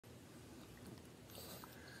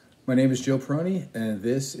My name is Joe Peroni, and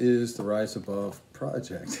this is the Rise Above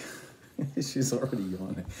Project. She's already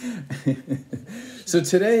yawning. So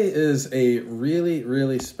today is a really,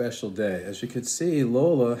 really special day. As you can see,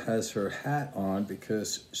 Lola has her hat on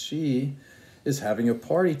because she is having a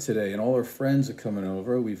party today, and all her friends are coming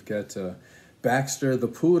over. We've got Baxter the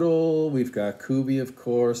poodle, we've got Kubi, of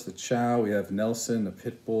course, the chow, we have Nelson, the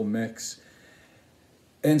pit bull mix.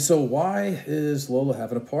 And so why is Lola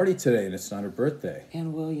having a party today and it's not her birthday?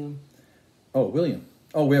 And William. Oh, William.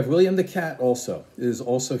 Oh, we have William the cat also, is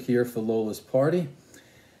also here for Lola's party.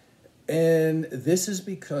 And this is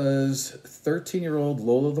because 13-year-old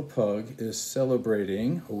Lola the pug is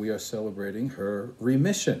celebrating, or we are celebrating her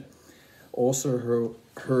remission. Also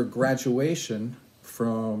her graduation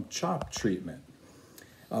from CHOP treatment.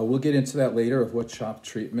 We'll get into that later of what CHOP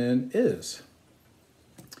treatment is.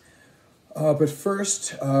 But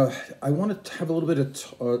first, I want to have a little bit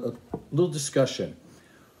of a little discussion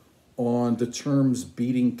on the terms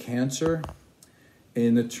beating cancer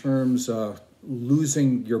and the terms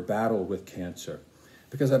losing your battle with cancer,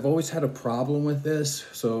 because I've always had a problem with this.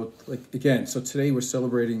 So today we're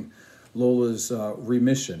celebrating Lola's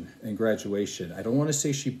remission and graduation. I don't want to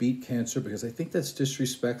say she beat cancer because I think that's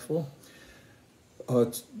disrespectful.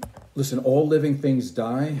 Listen, all living things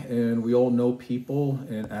die, and we all know people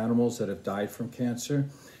and animals that have died from cancer.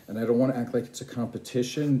 And I don't want to act like it's a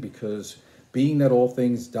competition, because being that all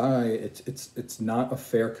things die, it's not a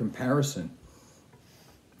fair comparison.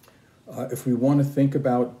 If we want to think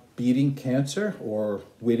about beating cancer or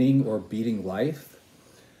winning or beating life,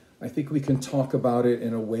 I think we can talk about it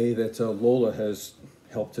in a way that Lola has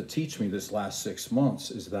helped to teach me this last 6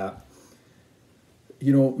 months, is that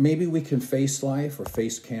maybe we can face life or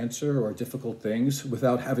face cancer or difficult things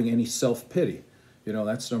without having any self-pity.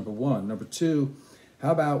 That's number one. Number two,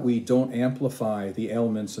 how about we don't amplify the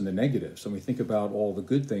ailments and the negatives, and we think about all the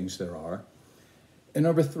good things there are. And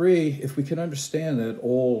number three, if we can understand that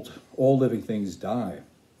all living things die,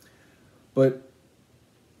 but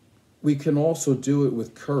we can also do it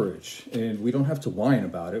with courage, and we don't have to whine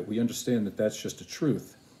about it. We understand that that's just the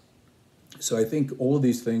truth. So I think all of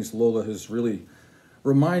these things, Lola has really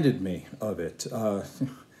reminded me of it.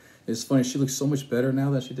 It's funny, she looks so much better now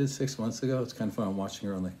than she did 6 months ago. It's kind of fun. I'm watching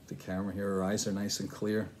her on the camera here. Her eyes are nice and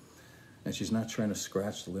clear, and she's not trying to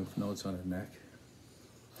scratch the lymph nodes on her neck.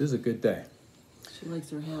 This is a good day. She likes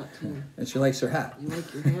her hat, too. And she likes her hat. You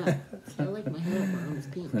like your hat? I like my hat, but it's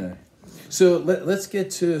pink. So let's get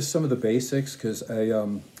to some of the basics, because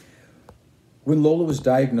when Lola was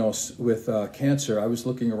diagnosed with cancer, I was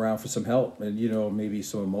looking around for some help and, maybe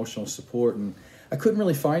some emotional support, and I couldn't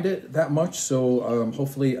really find it that much. So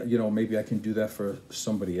hopefully, maybe I can do that for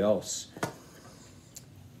somebody else.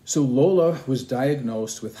 So Lola was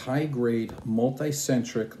diagnosed with high-grade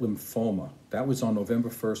multicentric lymphoma. That was on November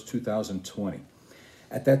 1st, 2020.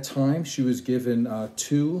 At that time, she was given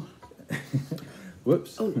two...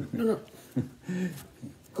 Whoops. Oh, no.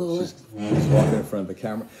 She's walking in front of the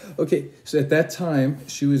camera. Okay, so at that time,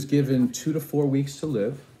 she was given 2 to 4 weeks to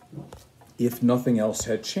live if nothing else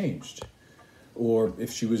had changed, or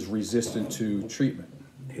if she was resistant to treatment.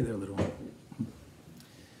 Hey there, little one.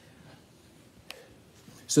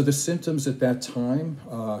 So the symptoms at that time,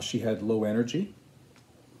 she had low energy,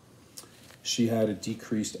 she had a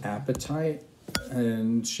decreased appetite,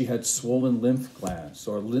 and she had swollen lymph glands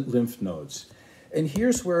or lymph nodes. And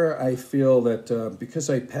here's where I feel that because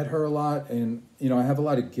I pet her a lot, and I have a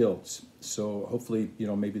lot of guilt, so hopefully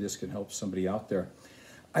maybe this can help somebody out there.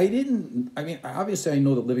 Obviously I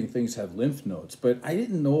know that living things have lymph nodes, but I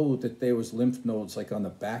didn't know that there was lymph nodes like on the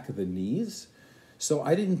back of the knees. So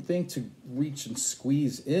I didn't think to reach and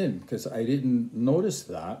squeeze in because I didn't notice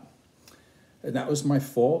that. And that was my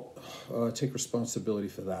fault. Take responsibility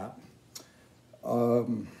for that.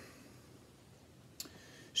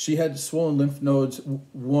 She had swollen lymph nodes,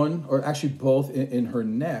 one, or actually both, in her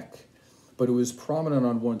neck, but it was prominent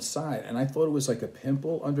on one side. And I thought it was like a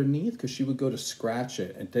pimple underneath because she would go to scratch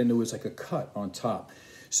it, and then there was like a cut on top.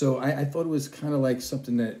 So I thought it was kind of like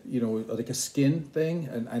something that, like a skin thing,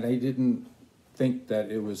 and I didn't think that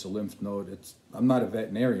it was a lymph node. I'm not a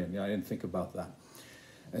veterinarian. I didn't think about that.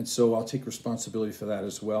 And so I'll take responsibility for that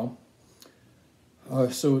as well.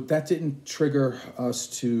 So that didn't trigger us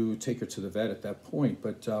to take her to the vet at that point.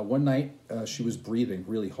 But one night she was breathing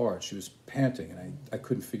really hard. She was panting, and I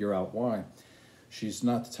couldn't figure out why. She's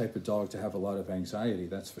not the type of dog to have a lot of anxiety,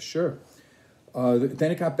 that's for sure.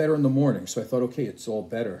 Then it got better in the morning, so I thought, okay, it's all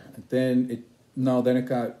better. And then it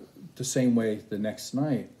got the same way the next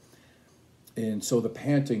night. And so the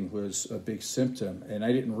panting was a big symptom, and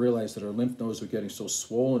I didn't realize that her lymph nodes were getting so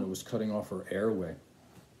swollen it was cutting off her airway.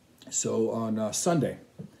 So on Sunday,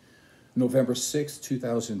 November 6th,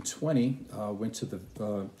 2020, went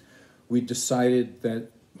to we decided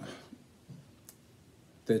that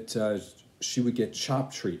she would get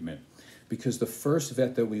CHOP treatment, because the first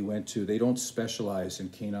vet that we went to, they don't specialize in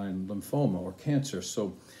canine lymphoma or cancer.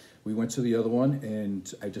 So we went to the other one,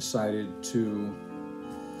 and I decided to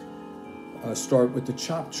start with the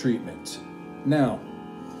CHOP treatment. Now,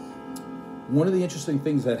 one of the interesting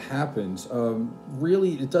things that happens,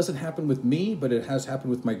 really, it doesn't happen with me, but it has happened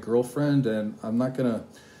with my girlfriend, and I'm not gonna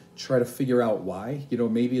try to figure out why. You know,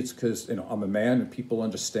 maybe it's because, you know, I'm a man and people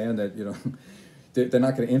understand that, you know, they're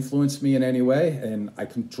not going to influence me in any way, and I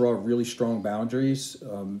can draw really strong boundaries.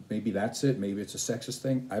 Maybe that's it. Maybe it's a sexist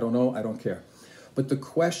thing. I don't know. I don't care. But the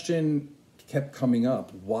question kept coming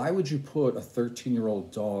up. Why would you put a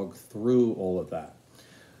 13-year-old dog through all of that?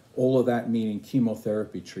 All of that meaning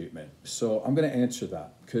chemotherapy treatment. So I'm going to answer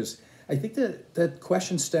that, because I think that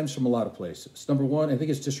question stems from a lot of places. Number one, I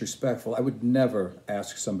think it's disrespectful. I would never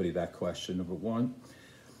ask somebody that question, number one.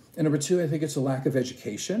 And number two, I think it's a lack of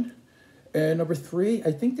education. And number three,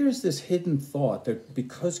 I think there's this hidden thought that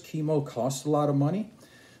because chemo costs a lot of money,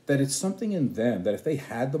 that it's something in them that if they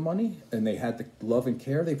had the money and they had the love and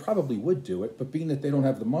care, they probably would do it. But being that they don't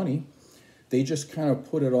have the money, they just kind of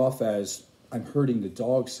put it off as, I'm hurting the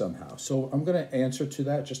dog somehow. So I'm going to answer to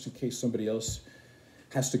that just in case somebody else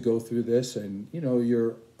has to go through this and, you know,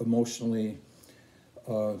 you're emotionally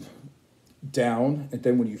down. And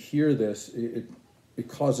then when you hear this, it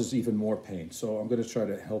causes even more pain. So I'm going to try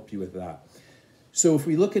to help you with that. So if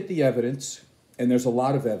we look at the evidence, and there's a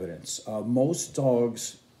lot of evidence, most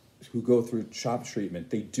dogs who go through CHOP treatment,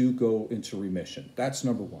 they do go into remission. That's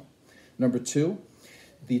number one. Number two,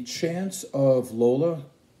 the chance of Lola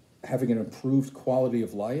having an improved quality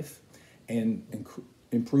of life and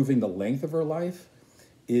improving the length of her life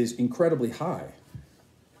is incredibly high.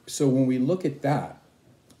 So when we look at that,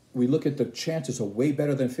 we look at the chances are way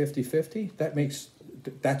better than 50-50.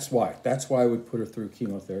 That's why I would put her through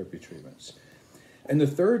chemotherapy treatments. And the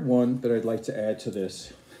third one that I'd like to add to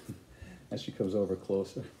this, as she comes over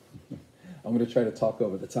closer, I'm going to try to talk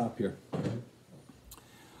over the top here.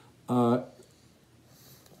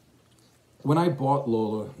 When I bought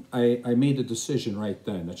Lola, I made a decision right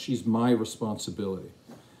then that she's my responsibility.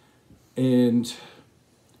 And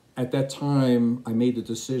at that time, I made the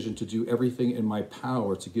decision to do everything in my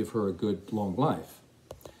power to give her a good, long life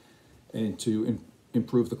and to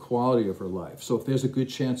improve the quality of her life. So if there's a good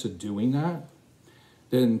chance of doing that,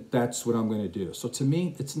 then that's what I'm going to do. So to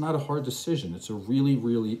me, it's not a hard decision. It's a really,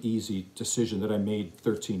 really easy decision that I made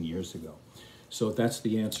 13 years ago. So that's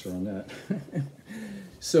the answer on that.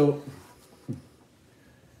 So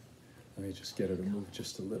let me just get her to move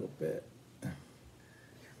just a little bit.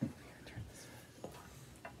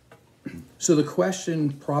 So the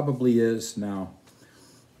question probably is now,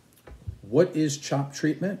 what is CHOP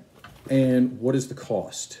treatment and what is the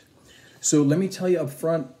cost? So let me tell you up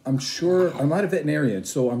front, I'm not a veterinarian,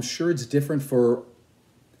 so I'm sure it's different for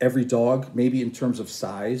every dog, maybe in terms of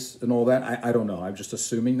size and all that. I don't know, I'm just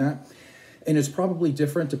assuming that. And it's probably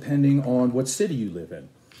different depending on what city you live in.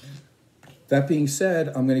 That being said,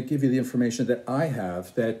 I'm going to give you the information that I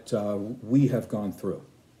have that we have gone through.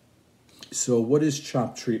 So what is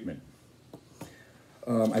CHOP treatment?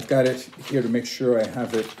 I've got it here to make sure I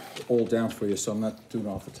have it all down for you, so I'm not doing it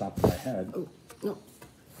off the top of my head. Oh, no.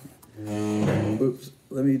 Oops,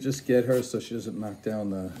 let me just get her so she doesn't knock down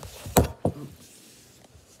the...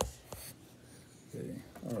 Okay,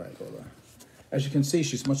 all right, Lola. As you can see,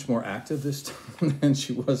 she's much more active this time than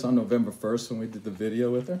she was on November 1st when we did the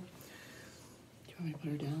video with her. Do you want me to put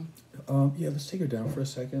her down? Yeah, let's take her down for a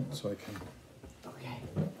second so I can... Okay.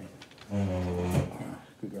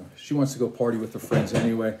 Good girl. She wants to go party with her friends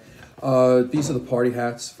anyway. These are the party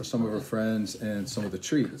hats for some of her friends and some of the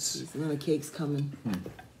treats. There's another cake's coming.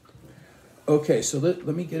 Okay, so let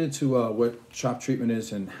me get into what CHOP treatment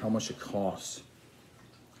is and how much it costs.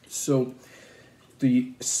 So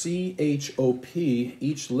the CHOP,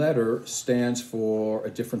 each letter stands for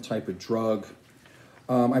a different type of drug.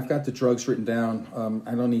 I've got the drugs written down.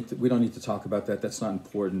 We don't need to talk about that. That's not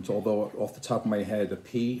important. Although off the top of my head, the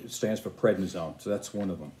P stands for prednisone. So that's one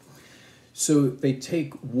of them. So they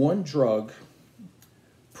take one drug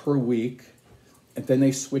per week, and then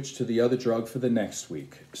they switch to the other drug for the next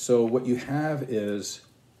week. So what you have is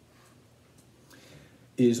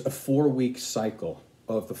a 4-week cycle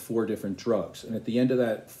of the 4 different drugs. And at the end of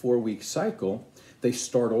that 4-week cycle, they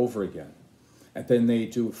start over again. And then they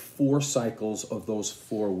do 4 cycles of those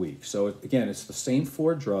 4 weeks. So again, it's the same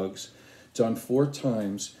 4 drugs done 4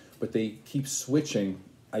 times, but they keep switching.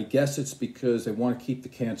 I guess it's because they want to keep the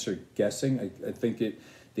cancer guessing. I think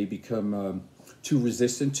they become too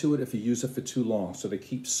resistant to it if you use it for too long. So they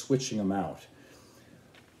keep switching them out.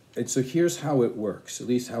 And so here's how it works, at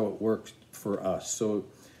least how it works for us. So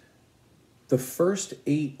the first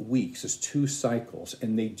 8 weeks is 2 cycles,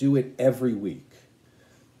 and they do it every week.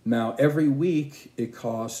 Now, every week it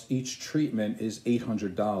costs, each treatment is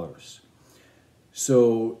 $800.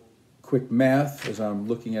 So quick math, as I'm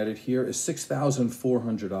looking at it here, is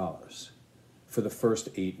 $6,400 for the first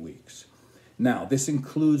 8 weeks. Now, this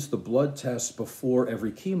includes the blood tests before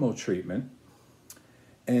every chemo treatment.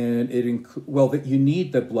 And you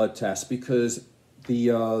need the blood test because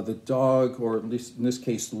the dog, or at least in this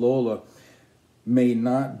case Lola, may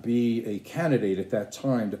not be a candidate at that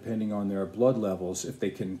time, depending on their blood levels, if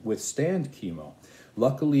they can withstand chemo.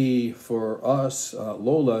 Luckily for us,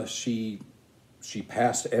 Lola, she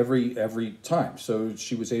passed every time, so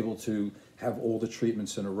she was able to have all the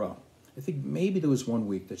treatments in a row. I think maybe there was 1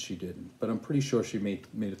 week that she didn't, but I'm pretty sure she made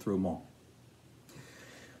it through them all.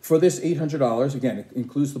 For this $800, again, it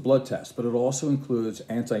includes the blood test, but it also includes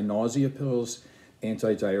anti-nausea pills,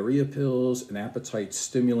 anti-diarrhea pills, and appetite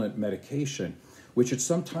stimulant medication, which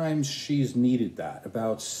sometimes she's needed that.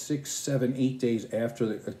 About 6, 7, 8 days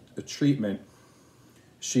after a treatment,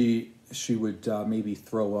 she would maybe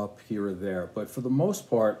throw up here or there. But for the most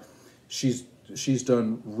part, she's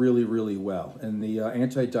done really, really well. And the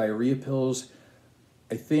anti-diarrhea pills,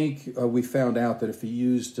 I think we found out that if you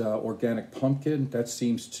used organic pumpkin, that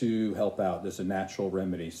seems to help out. There's a natural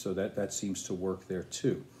remedy, so that seems to work there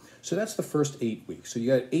too. So that's the first 8 weeks. So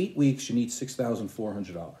you got 8 weeks, you need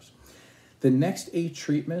 $6,400. The next 8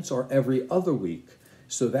 treatments are every other week.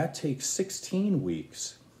 So that takes 16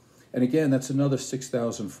 weeks. And again, that's another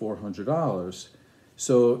 $6,400.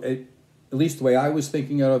 So at least the way I was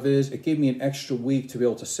thinking of it is, it gave me an extra week to be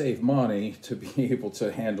able to save money to be able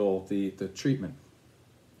to handle the treatment.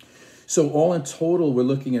 So all in total, we're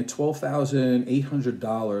looking at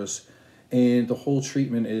 $12,800, and the whole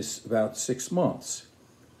treatment is about 6 months.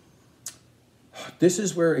 This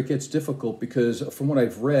is where it gets difficult because from what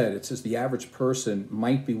I've read, it says the average person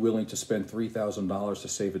might be willing to spend $3,000 to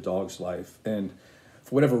save a dog's life. And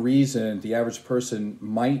for whatever reason, the average person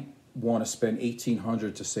might want to spend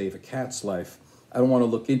 $1,800 to save a cat's life. I don't want to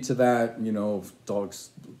look into that. You know, if dogs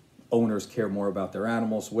owners care more about their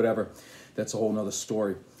animals, whatever. That's a whole nother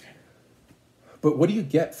story. But what do you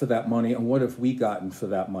get for that money, and what have we gotten for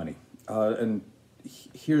that money? And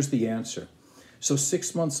here's the answer. So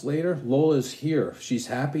 6 months later, Lola's here. She's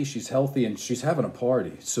happy, she's healthy, and she's having a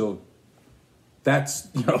party. So that's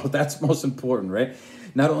most important, right?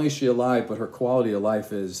 Not only is she alive, but her quality of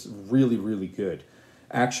life is really, really good.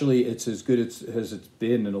 Actually, it's as good as it's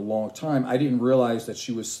been in a long time. I didn't realize that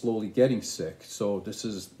she was slowly getting sick. So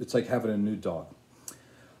it's like having a new dog.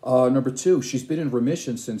 Number 2, she's been in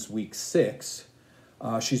remission since week 6.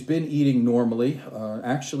 She's been eating normally.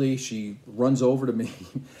 Actually, she runs over to me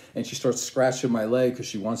and she starts scratching my leg because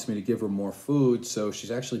she wants me to give her more food. So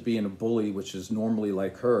she's actually being a bully, which is normally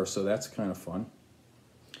like her. So that's kind of fun.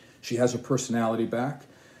 She has her personality back.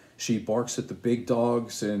 She barks at the big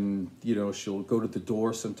dogs, and she'll go to the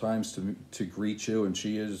door sometimes to greet you. And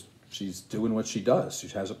she's doing what she does. She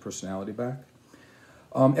has her personality back.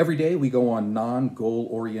 Every day we go on non-goal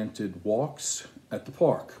oriented walks at the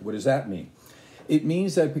park. What does that mean? It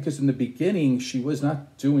means that because in the beginning, she was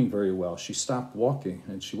not doing very well. She stopped walking,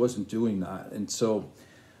 and she wasn't doing that. And so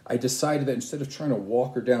I decided that instead of trying to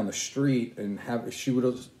walk her down the street and she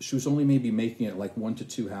was only maybe making it like 1 to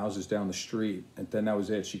 2 houses down the street, and then that was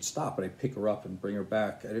it. She'd stop, and I'd pick her up and bring her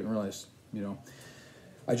back. I didn't realize,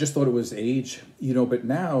 I just thought it was age, but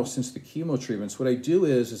now since the chemo treatments, what I do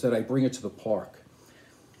is that I bring her to the park,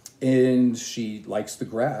 and she likes the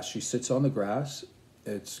grass. She sits on the grass.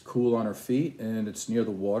 It's cool on her feet, and it's near the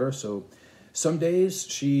water. So some days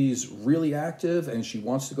she's really active and she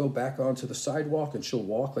wants to go back onto the sidewalk, and she'll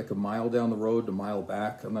walk like a mile down the road, a mile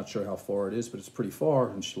back. I'm not sure how far it is, but it's pretty far,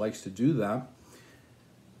 and she likes to do that.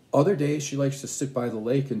 Other days she likes to sit by the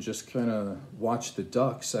lake and just kind of watch the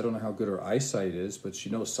ducks. I don't know how good her eyesight is, but she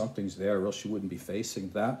knows something's there, or else she wouldn't be facing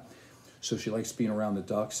that. So she likes being around the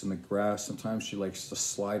ducks and the grass. Sometimes she likes to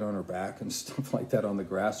slide on her back and stuff like that on the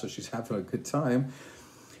grass, so she's having a good time.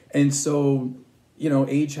 And so,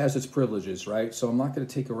 age has its privileges, right? So I'm not going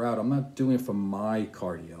to take her out. I'm not doing it for my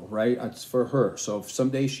cardio, right? It's for her. So if some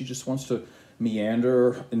days she just wants to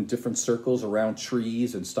meander in different circles around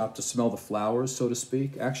trees and stop to smell the flowers, so to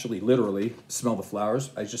speak, actually literally smell the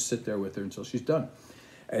flowers, I just sit there with her until she's done.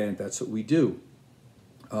 And that's what we do.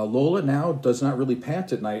 Lola now does not really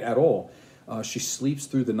pant at night at all. She sleeps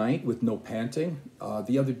through the night with no panting.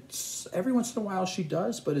 Every once in a while she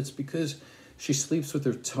does, but it's because she sleeps with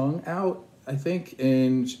her tongue out. I think,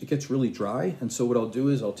 and it gets really dry. And so what I'll do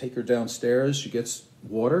is I'll take her downstairs. She gets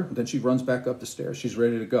water, then she runs back up the stairs. She's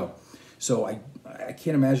ready to go. So I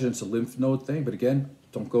can't imagine it's a lymph node thing. But again,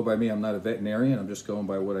 don't go by me. I'm not a veterinarian. I'm just going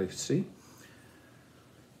by what I see.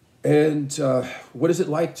 And what is it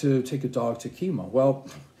like to take a dog to chemo? Well,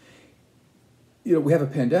 we have a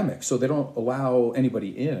pandemic, so they don't allow anybody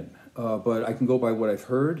in. But I can go by what I've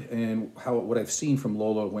heard and what I've seen from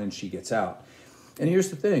Lola when she gets out. And here's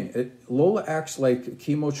the thing. Lola acts like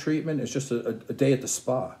chemo treatment is just a day at the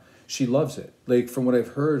spa. She loves it. Like, from what I've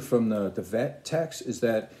heard from the vet techs is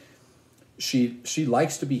that she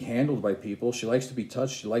likes to be handled by people. She likes to be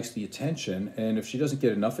touched. She likes the attention. And if she doesn't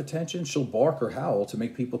get enough attention, she'll bark or howl to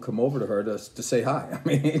make people come over to her to say hi. I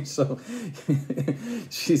mean, so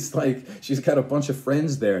she's got a bunch of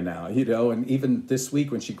friends there now, and even this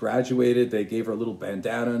week when she graduated, they gave her a little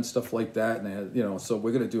bandana and stuff like that. And, so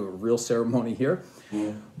we're going to do a real ceremony here.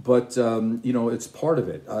 Yeah. But, it's part of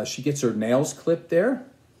it. She gets her nails clipped there.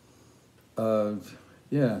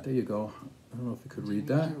 Yeah, there you go. I don't know if you could read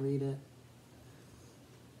that. I can read it.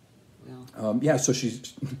 Yeah, so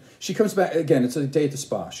she comes back again. It's a day at the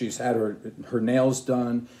spa. She's had her nails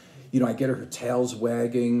done. I get her tails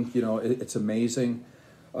wagging. It's amazing.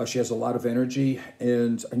 She has a lot of energy,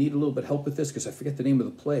 and I need a little bit of help with this because I forget the name of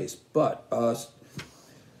the place. But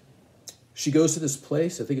she goes to this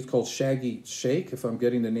place. I think it's called Shaggy Shake, if I'm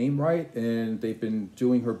getting the name right. And they've been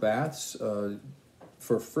doing her baths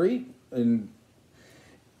for free in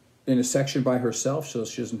a section by herself, so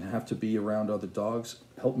she doesn't have to be around other dogs.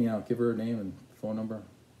 Help me out. Give her a name and phone number.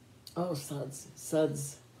 Oh,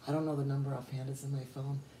 Suds. I don't know the number offhand. It's in my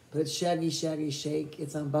phone. But it's Shaggy Shake.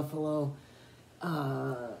 It's on Buffalo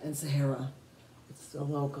and Sahara. It's a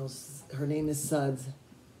local. Her name is Suds.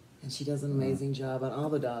 And she does an amazing job on all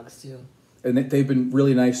the dogs, too. And they've been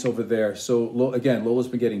really nice over there. So, again, Lola's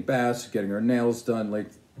been getting baths, getting her nails done.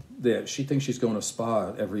 She thinks she's going to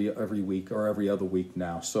spa every week or every other week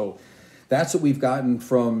now. So that's what we've gotten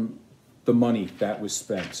from the money that was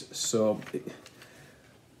spent. So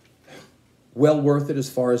well worth it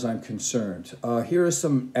as far as I'm concerned. Here are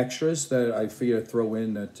some extras that I figure to throw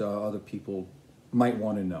in that other people might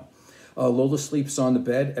want to know. Lola sleeps on the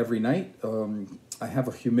bed every night. I have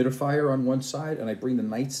a humidifier on one side, and I bring the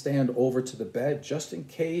nightstand over to the bed just in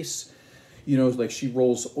case, she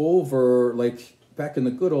rolls over, back in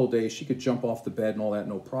the good old days, she could jump off the bed and all that,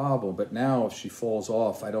 no problem. But now if she falls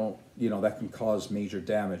off, that can cause major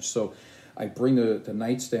damage. So I bring the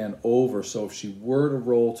nightstand over. So if she were to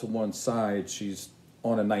roll to one side, she's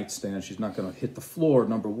on a nightstand. She's not going to hit the floor,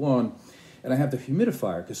 number one. And I have the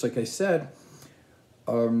humidifier because, like I said,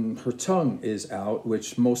 her tongue is out,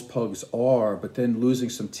 which most pugs are, but then losing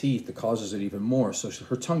some teeth, that causes it even more. So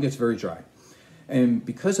her tongue gets very dry. And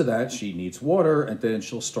because of that, she needs water, and then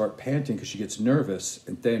she'll start panting because she gets nervous.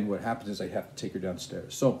 And then what happens is I have to take her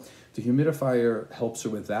downstairs. So the humidifier helps her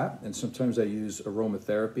with that. And sometimes I use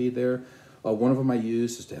aromatherapy there. One of them I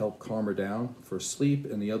use is to help calm her down for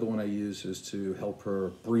sleep, and the other one I use is to help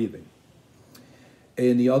her breathing.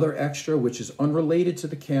 And the other extra, which is unrelated to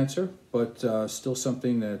the cancer, but still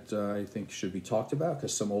something that I think should be talked about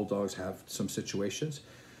because some old dogs have some situations.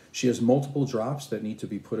 She has multiple drops that need to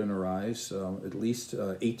be put in her eyes at least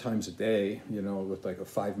 8 times a day, with a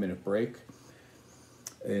 5-minute break.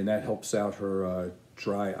 And that helps out her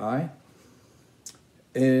dry eye.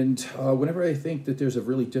 And whenever I think that there's a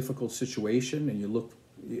really difficult situation and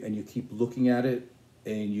you keep looking at it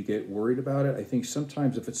and you get worried about it, I think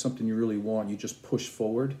sometimes if it's something you really want, you just push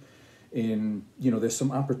forward. And, there's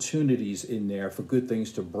some opportunities in there for good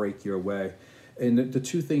things to break your way. And the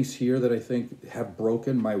 2 things here that I think have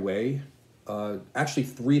broken my way, actually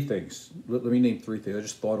 3 things. Let me name 3 things. I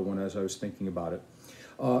just thought of one as I was thinking about it.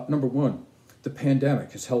 Number 1, the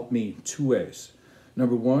pandemic has helped me 2 ways.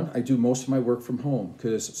 Number 1, I do most of my work from home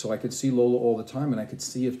so I could see Lola all the time, and I could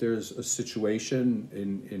see if there's a situation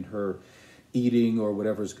in her eating or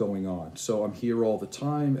whatever's going on. So I'm here all the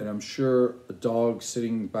time, and I'm sure a dog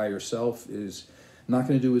sitting by herself is not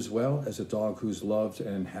going to do as well as a dog who's loved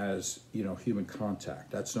and has, human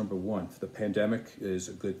contact. That's number 1. The pandemic is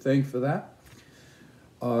a good thing for that.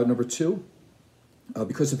 Number 2,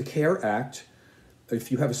 because of the CARE Act,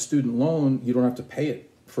 if you have a student loan, you don't have to pay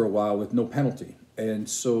it for a while with no penalty. And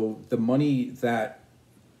so the money that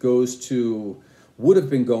would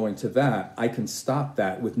have been going to that, I can stop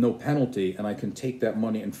that with no penalty, and I can take that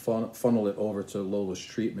money and funnel it over to Lola's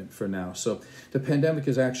treatment for now. So the pandemic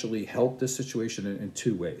has actually helped this situation in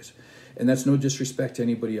 2 ways. And that's no disrespect to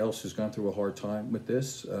anybody else who's gone through a hard time with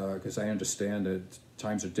this, because I understand that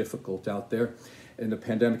times are difficult out there, and the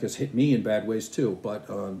pandemic has hit me in bad ways too. But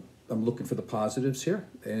I'm looking for the positives here,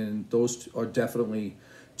 and those are definitely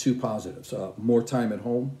two positives. More time at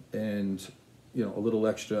home, and a little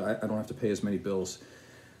extra. I don't have to pay as many bills.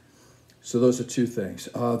 So those are two things.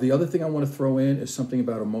 The other thing I want to throw in is something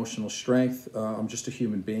about emotional strength. I'm just a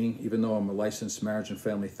human being. Even though I'm a licensed marriage and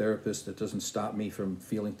family therapist, that doesn't stop me from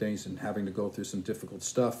feeling things and having to go through some difficult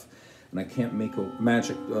stuff. And I can't make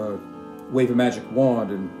wave a magic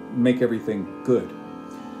wand and make everything good.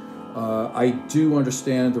 I do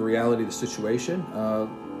understand the reality of the situation.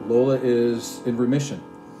 Lola is in remission.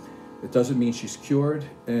 It doesn't mean she's cured,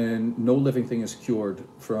 and no living thing is cured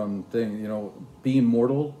from thing. Being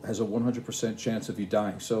mortal has a 100% chance of you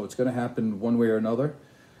dying. So it's going to happen one way or another.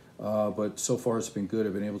 But so far it's been good.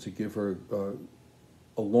 I've been able to give her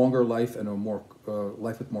a longer life and a more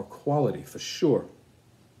life with more quality, for sure.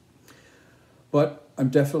 But I'm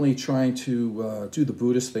definitely trying to do the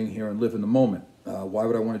Buddhist thing here and live in the moment. Why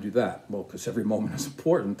would I want to do that? Well, because every moment is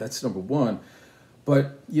important. That's number one.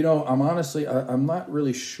 But, I'm not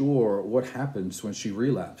really sure what happens when she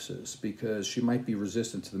relapses, because she might be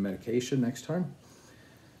resistant to the medication next time.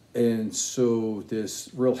 And so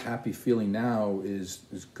this real happy feeling now is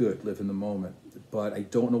good, live in the moment. But I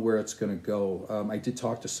don't know where it's going to go. I did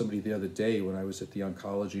talk to somebody the other day when I was at the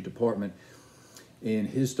oncology department, and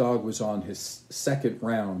his dog was on his second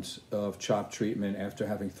round of CHOP treatment after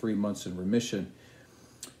having 3 months in remission.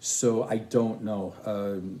 So I don't know.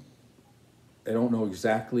 I don't know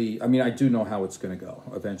exactly. I mean, I do know how it's going to go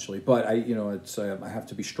eventually, but I have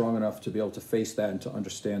to be strong enough to be able to face that and to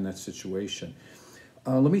understand that situation.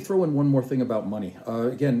 Let me throw in one more thing about money.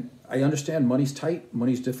 Again, I understand money's tight.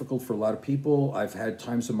 Money's difficult for a lot of people. I've had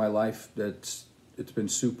times in my life that it's been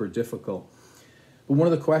super difficult. But one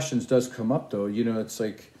of the questions does come up, though. It's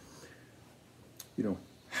like,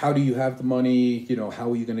 how do you have the money?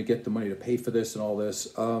 How are you going to get the money to pay for this and all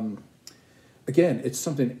this? Again, it's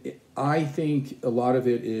something, I think a lot of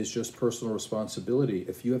it is just personal responsibility.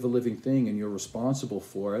 If you have a living thing and you're responsible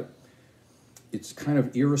for it, it's kind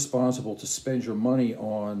of irresponsible to spend your money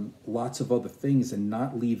on lots of other things and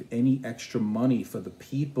not leave any extra money for the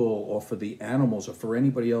people or for the animals or for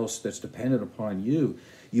anybody else that's dependent upon you.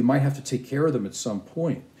 You might have to take care of them at some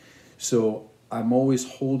point. So I'm always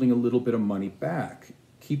holding a little bit of money back.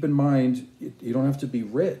 Keep in mind, you don't have to be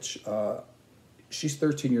rich. She's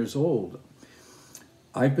 13 years old.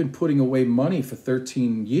 I've been putting away money for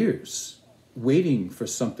 13 years, waiting for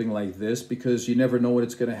something like this, because you never know when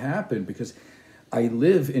it's going to happen, because I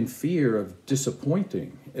live in fear of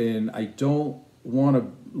disappointing, and I don't want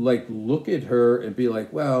to look at her and be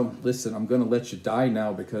like, well, listen, I'm going to let you die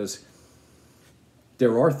now because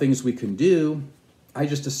there are things we can do. I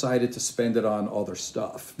just decided to spend it on other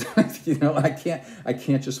stuff. I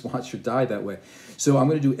can't just watch her die that way. So I'm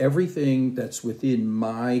going to do everything that's within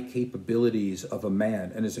my capabilities of a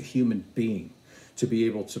man and as a human being to be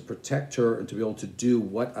able to protect her and to be able to do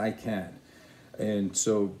what I can. And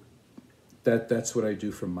so that's what I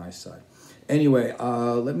do from my side. Anyway,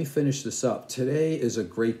 let me finish this up. Today is a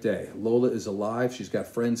great day. Lola is alive. She's got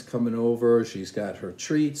friends coming over. She's got her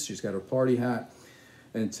treats. She's got her party hat.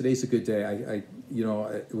 And today's a good day.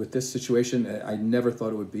 With this situation, I never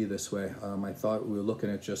thought it would be this way. I thought we were looking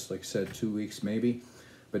at just, like I said, 2 weeks maybe.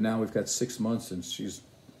 But now we've got 6 months, and she's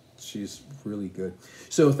really good.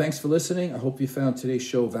 So thanks for listening. I hope you found today's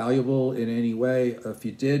show valuable in any way. If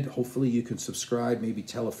you did, hopefully you can subscribe, maybe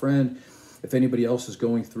tell a friend. If anybody else is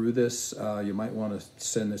going through this, you might want to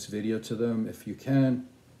send this video to them if you can.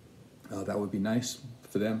 That would be nice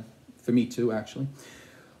for them, for me too, actually.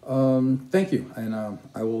 Thank you, and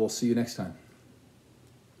I will see you next time.